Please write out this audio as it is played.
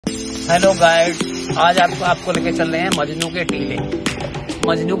Hello guide, आज आपको लेके चल रहे हैं मजनू के टीले।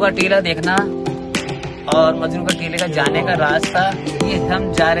 मजनू का टीला देखना और मजनू का टीले का जाने का रास्ता। ये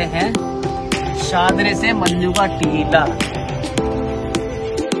हम जा रहे हैं शादरे से मजनू का टीला।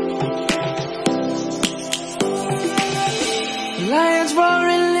 Lions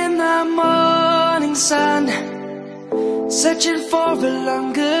roaring in the morning sun, searching for a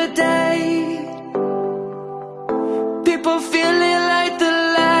longer day. People feeling like the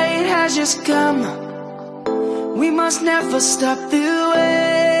light has just come. We must never stop the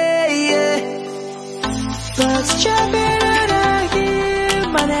way. Birds jumping and I hear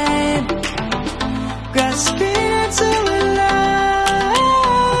my name, grasping into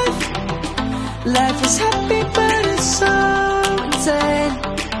life. Life is happy but it's so insane.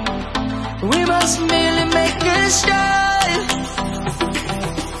 We must merely make a start.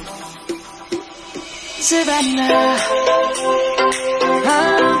 Savannah,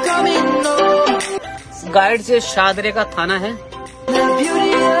 I'm coming home. Guide से शादरे का थाना है। The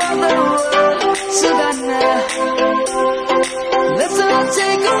beauty of the world, Savannah. Let's all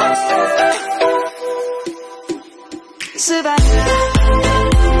take a walk. Savannah.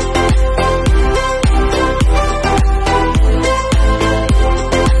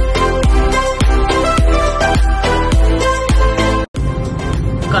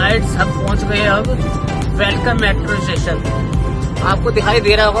 Guides हम पहुंच गए अब welcome metro station. आपको दिखाई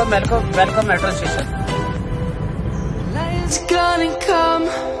दे रहा होगा welcome metro station. Lions gonna come.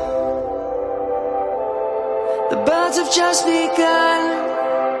 The birds have just begun.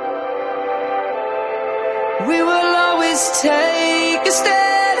 We will always take a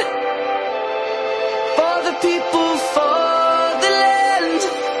stand for the people, for the land.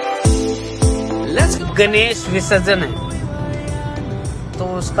 Let's go. Ganesh विसर्जन है, तो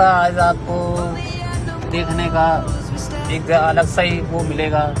उसका आज आपको देखने का एक अलग सा ही वो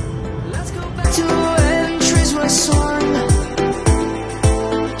मिलेगा। Let's go back to when trees were swung.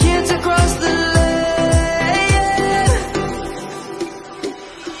 Kids across the land.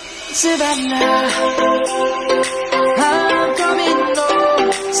 Savannah, I'm coming home.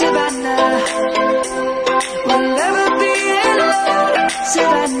 Savannah, we'll never be alone.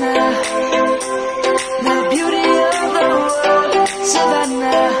 Savannah, the beauty of the world.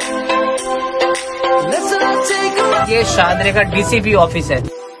 Savannah, let's all take a walk. ये शादरे का DCP office है।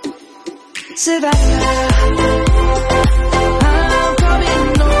 Savannah, I'm coming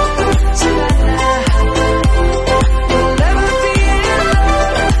home. Savannah, we'll never be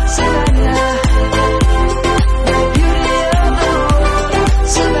alone. Savannah, the beauty of the world.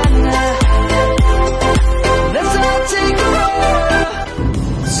 Savannah, let's all take a walk.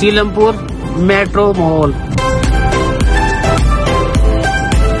 Seelampur metro mall.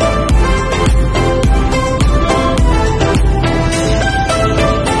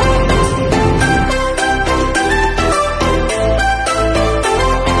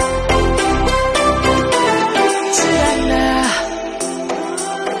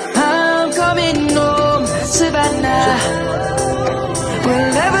 Savannah, we'll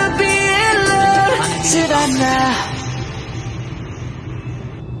never be alone. Savannah.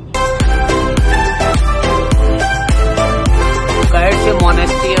 Guide से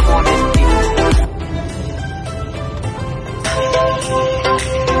monastery है, monastery.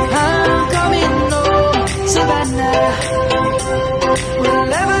 I'm coming home. Savannah, we'll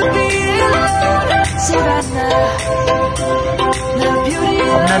never be alone. Savannah, the beauty of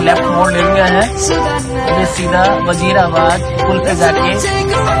अपना left मोड़ ले लिया है, Savannah. ये सीधा वजीराबाद पुल पे जाके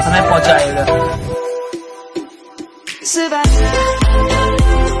हमें पहुंचाएगा। Savannah.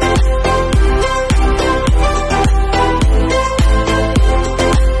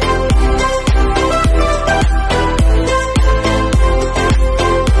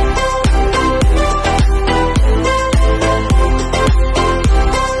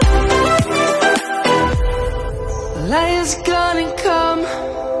 Lions gonna come.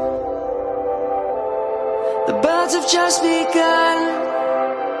 The birds have just begun.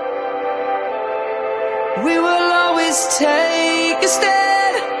 We will always take a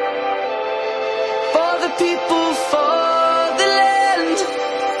stand for the people, for the land.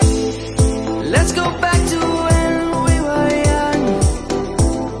 Let's go back to when we were young.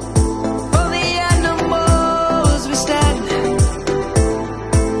 For the animals we stand.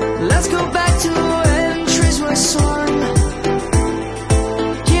 Let's go back to when trees were swung.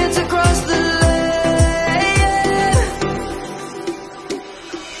 Kids across the land.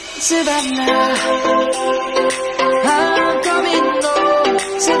 Savannah, I'm coming home.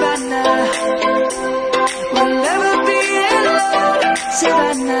 Savannah, we'll never be alone.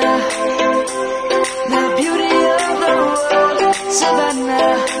 Savannah, the beauty of the world.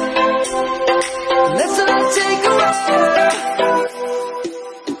 Savannah.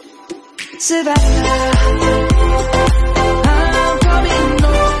 Savannah. I'm coming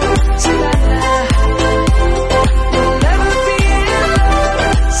home, Savannah. We'll never be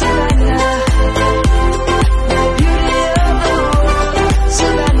alone, Savannah. The beauty of the world,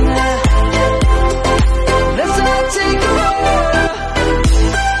 Savannah. Let's all take a walk.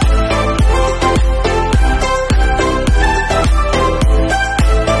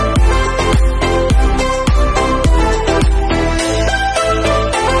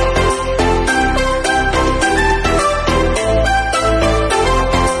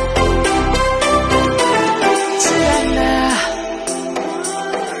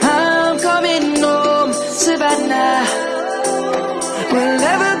 Savannah, we'll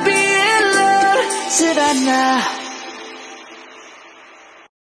never be alone, Savannah.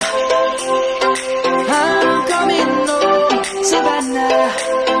 I'm coming home, Savannah.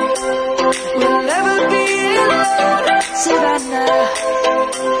 We'll never be alone, Savannah.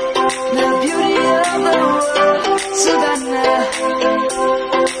 The beauty of the world, Savannah.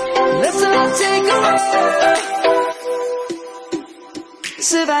 Let's all take a walk,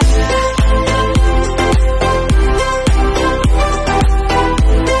 Savannah.